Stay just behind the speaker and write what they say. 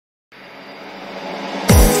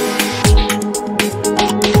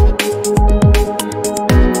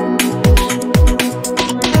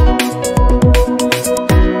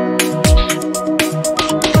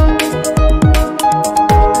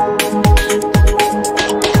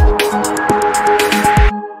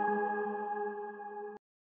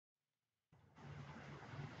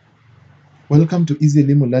Welcome to Easy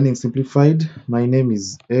Limo Learning Simplified. My name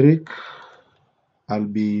is Eric. I'll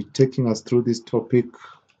be taking us through this topic,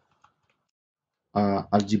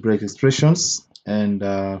 algebraic expressions. And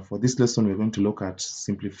for this lesson, we're going to look at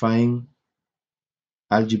simplifying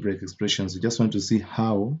algebraic expressions. We just want to see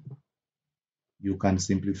how you can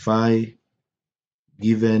simplify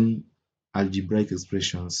given algebraic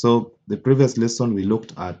expressions. So the previous lesson, we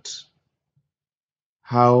looked at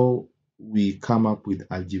how we come up with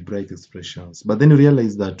algebraic expressions. But then you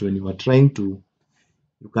realize that when you are trying to,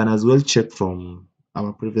 you can as well check from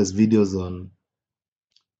our previous videos on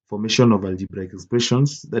formation of algebraic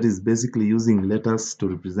expressions, that is basically using letters to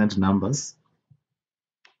represent numbers.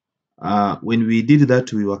 When we did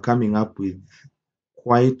that, we were coming up with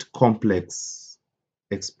quite complex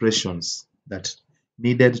expressions that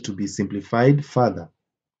needed to be simplified further.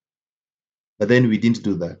 But then we didn't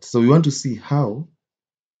do that. So we want to see how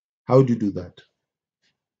do you do that?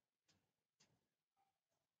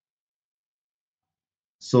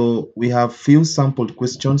 So we have few sampled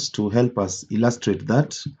questions to help us illustrate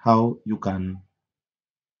that, how you can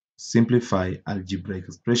simplify algebraic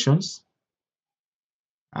expressions.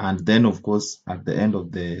 And then, of course, at the end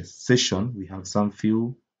of the session, we have some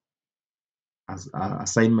few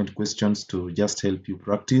assignment questions to just help you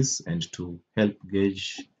practice and to help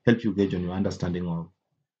you gauge on your understanding of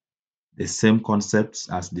the same concepts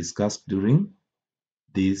as discussed during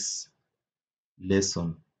this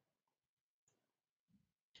lesson.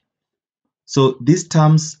 So these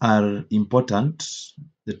terms are important.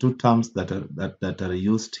 The two terms that are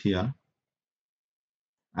used here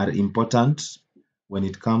are important when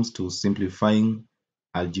it comes to simplifying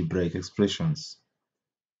algebraic expressions.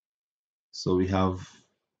 So we have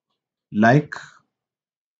like,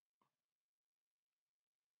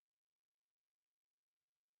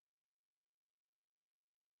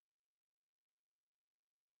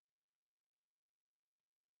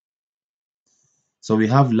 so we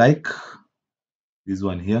have like this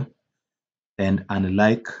one here, and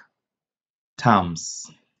unlike terms.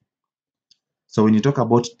 So when you talk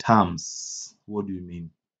about terms, what do you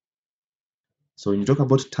mean? So when you talk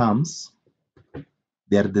about terms,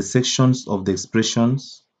 they are the sections of the expression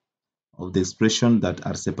that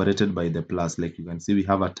are separated by the plus. Like you can see, we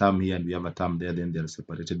have a term here and we have a term there, then they are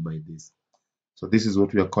separated by this. So this is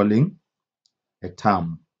what we are calling a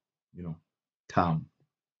term, term.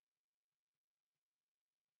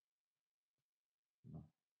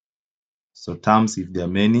 So terms if there are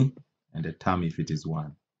many, and a term if it is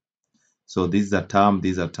one. So this is a term,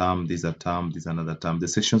 these are term, these are term, this is another term. The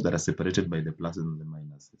sections that are separated by the pluses and the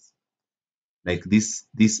minuses. Like this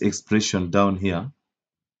expression down here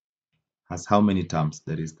has how many terms?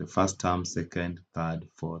 There is the first term, second, third,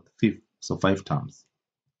 fourth, fifth. So 5 terms.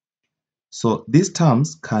 So these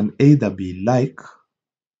terms can either be like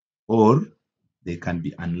or they can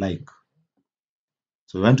be unlike.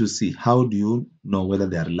 So we want to see how do you know whether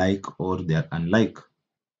they are like or they are unlike,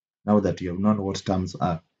 now that you have known what terms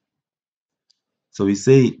are. So we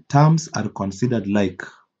say terms are considered like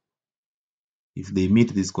if they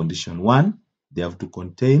meet this condition. 1, they have to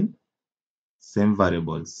contain same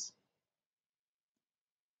variables.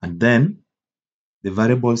 And then the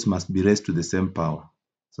variables must be raised to the same power.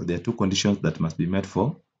 So there are 2 conditions that must be met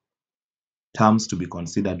for terms to be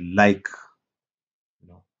considered like.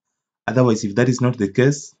 Otherwise, if that is not the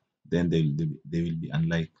case, then they will be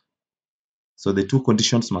unlike. So the 2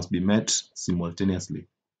 conditions must be met simultaneously.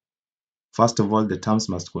 First of all, the terms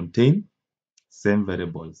must contain same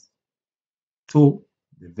variables. 2,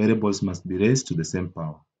 the variables must be raised to the same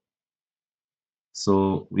power.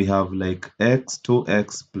 So we have like x,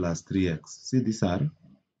 2x plus 3x. See, these are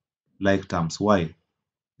like terms. Why?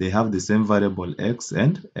 They have the same variable x,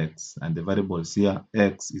 and the variables here,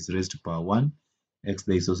 x is raised to power 1, x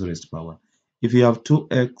there is also raised to power 1. If you have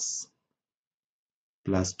 2x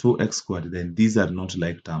plus 2x squared, then these are not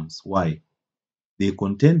like terms. Why? They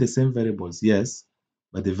contain the same variables, yes,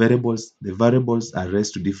 but the variables are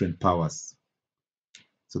raised to different powers.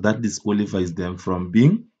 So that disqualifies them from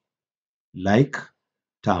being like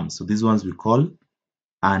terms. So these ones we call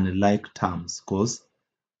unlike terms because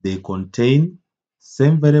they contain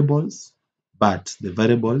same variables, but the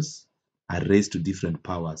variables are raised to different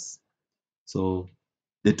powers. So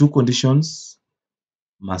the 2 conditions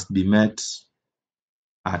must be met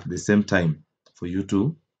at the same time for you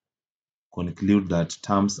to conclude that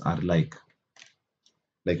terms are like.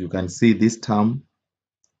 Like you can see, this term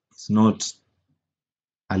is not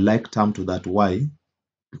a like term to that. Why?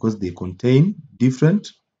 Because they contain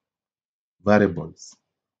different variables.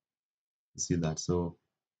 You see that? So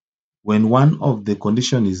when one of the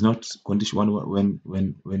condition is not when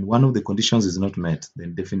one of the conditions is not met,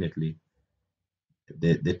 then definitely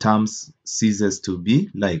the terms ceases to be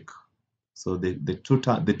like. So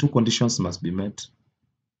the two conditions must be met,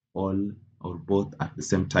 all or both at the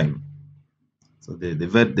same time. So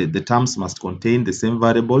the terms must contain the same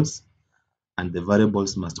variables, and the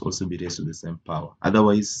variables must also be raised to the same power.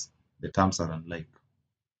 Otherwise, the terms are unlike.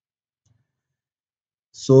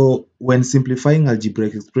 So when simplifying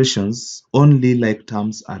algebraic expressions, only like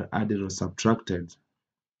terms are added or subtracted.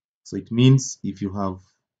 So it means if you have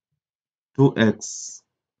 2x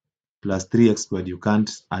plus 3x squared, you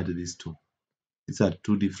can't add these two. These are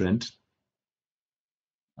two different.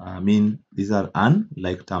 These are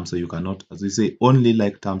unlike terms, so you cannot, as we say, only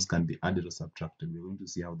like terms can be added or subtracted. We're going to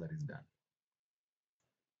see how that is done.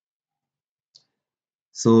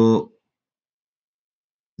 So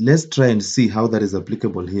let's try and see how that is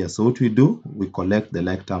applicable here. So what we do, we collect the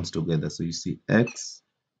like terms together. So you see x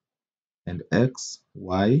and x,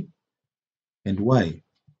 y and y.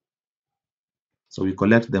 So we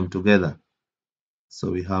collect them together.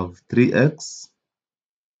 So we have 3x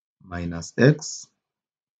minus x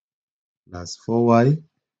plus 4y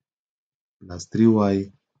plus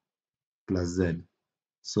 3y plus z.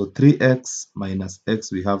 So 3x minus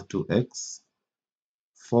x, we have 2x.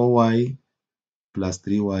 4y plus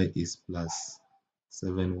 3y is plus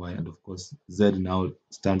 7y. And of course, z now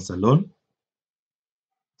stands alone.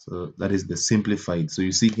 So that is the simplified. So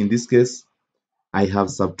you see, in this case, I have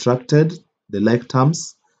subtracted the like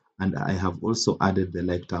terms, and I have also added the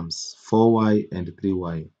like terms, 4y and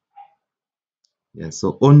 3y. Yes,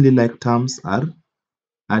 so only like terms are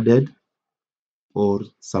added or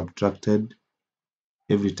subtracted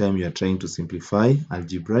every time you are trying to simplify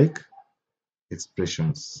algebraic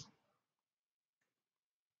expressions.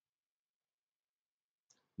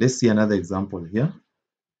 Let's see another example here.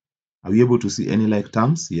 Are we able to see any like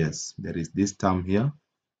terms? Yes, there is this term here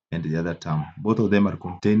and the other term. Both of them are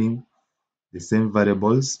containing the same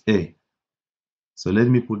variables a. So let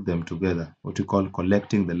me put them together, what we call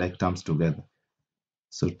collecting the like terms together.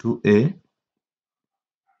 So 2a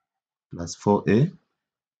plus 4a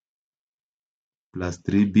plus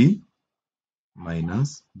 3b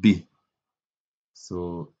minus b.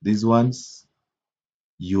 So these ones,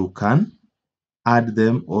 you can add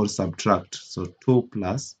them or subtract. So 2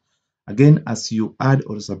 plus, again, as you add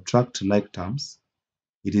or subtract like terms,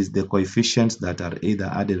 it is the coefficients that are either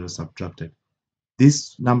added or subtracted.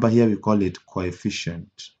 This number here, we call it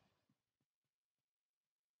coefficient.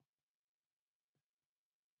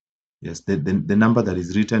 Yes, the number that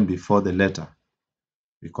is written before the letter,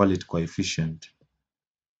 we call it coefficient.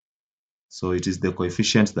 So it is the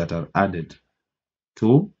coefficients that are added,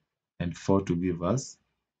 2 and 4 to give us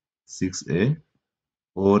 6a,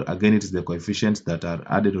 or again, it is the coefficients that are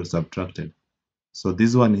added or subtracted. So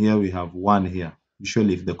this one here, we have 1 here.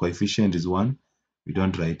 Usually, if the coefficient is 1, we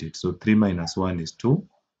don't write it. So 3 minus 1 is 2,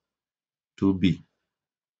 2b.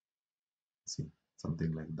 See,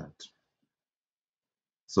 something like that.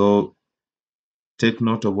 So take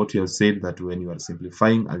note of what you have said, that when you are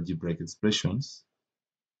simplifying algebraic expressions,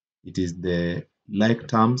 it is the like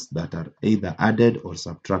terms that are either added or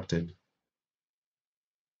subtracted.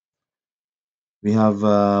 We have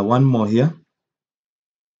one more here.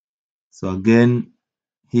 So again,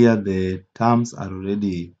 here the terms are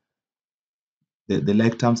already, the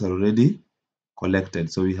like terms are already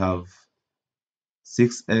collected. So we have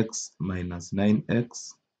 6x minus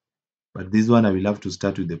 9x, but this one I will have to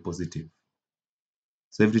start with the positive.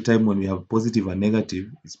 So every time when we have positive and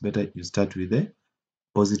negative, it's better you start with the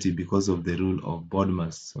positive because of the rule of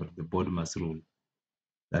Bodmer's, or the Bodmer's rule,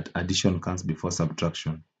 that addition comes before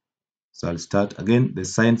subtraction. So I'll start, again, the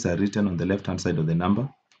signs are written on the left hand side of the number.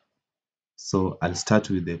 So I'll start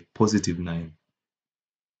with the positive 9.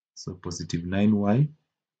 So positive 9y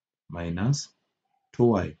minus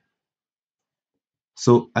 2y.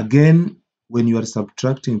 So again, when you are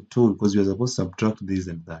subtracting 2, because you are supposed to subtract this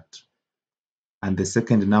and that, and the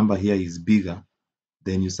second number here is bigger,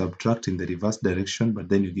 then you subtract in the reverse direction, but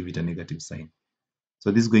then you give it a negative sign.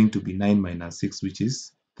 So this is going to be 9 minus 6, which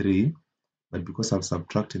is 3. But because I've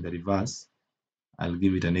subtracted the reverse, I'll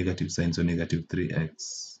give it a negative sign, so negative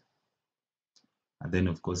 3x. And then,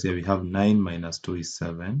 of course, here we have 9 minus 2 is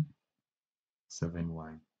 7,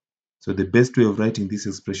 7y. So the best way of writing this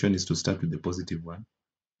expression is to start with the positive one.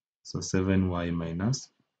 So 7y minus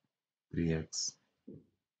 3x.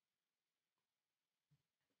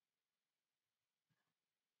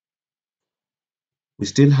 We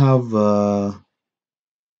still have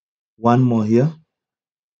one more here.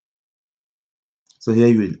 So here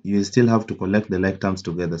you will still have to collect the like terms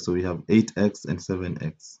together. So we have 8x and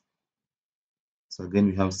 7x. So again,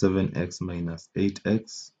 we have 7x minus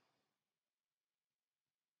 8x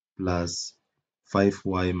plus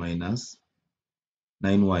 5y minus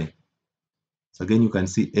 9y. So again, you can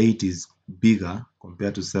see 8 is bigger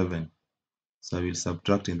compared to 7. So I will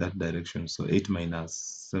subtract in that direction. So 8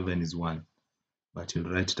 minus 7 is 1. But you'll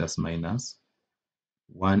write it as minus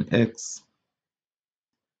 1x.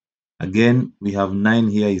 Again, we have 9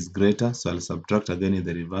 here is greater. So I'll subtract again in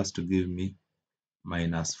the reverse to give me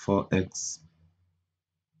minus 4x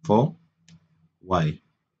 4y.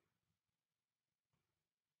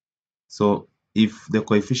 So if the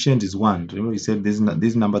coefficient is 1, remember we said this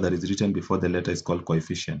number that is written before the letter is called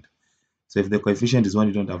coefficient. So if the coefficient is 1,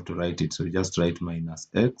 you don't have to write it. So you just write minus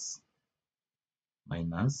x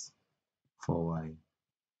minus 4y.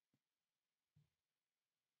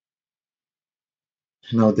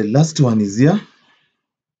 Now the last one is here.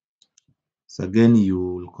 So again, you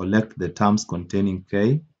will collect the terms containing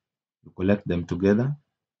k. You collect them together.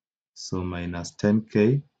 So minus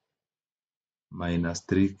 10k minus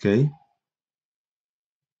 3k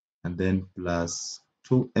and then plus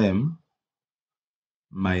 2m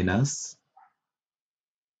minus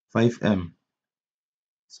 5m.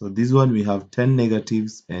 So this one we have 10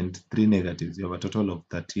 negatives and 3 negatives. You have a total of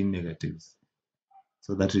 13 negatives.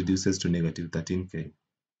 So that reduces to negative 13k.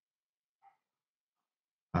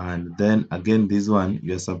 And then again, this one,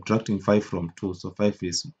 you are subtracting 5 from 2. So 5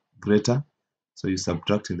 is greater. So you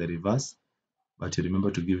subtract in the reverse. But you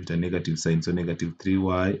remember to give it a negative sign. So negative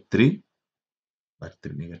 3y, 3, but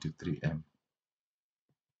negative 3m.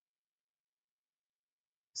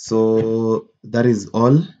 So that is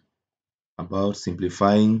all about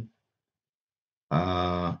simplifying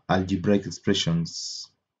algebraic expressions.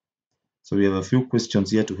 So we have a few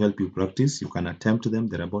questions here to help you practice. You can attempt them.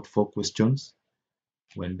 There are about 4 questions.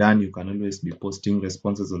 When done, you can always be posting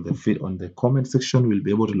responses on the feed on the comment section. We'll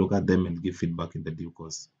be able to look at them and give feedback in the due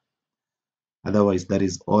course. Otherwise, that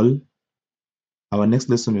is all. Our next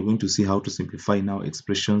lesson, we're going to see how to simplify now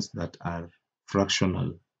expressions that are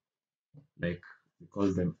fractional, like we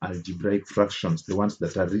call them algebraic fractions, the ones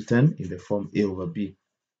that are written in the form a over b.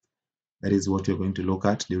 That is what we're going to look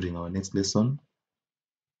at during our next lesson.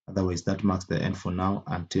 Otherwise, that marks the end for now.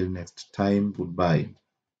 Until next time, goodbye.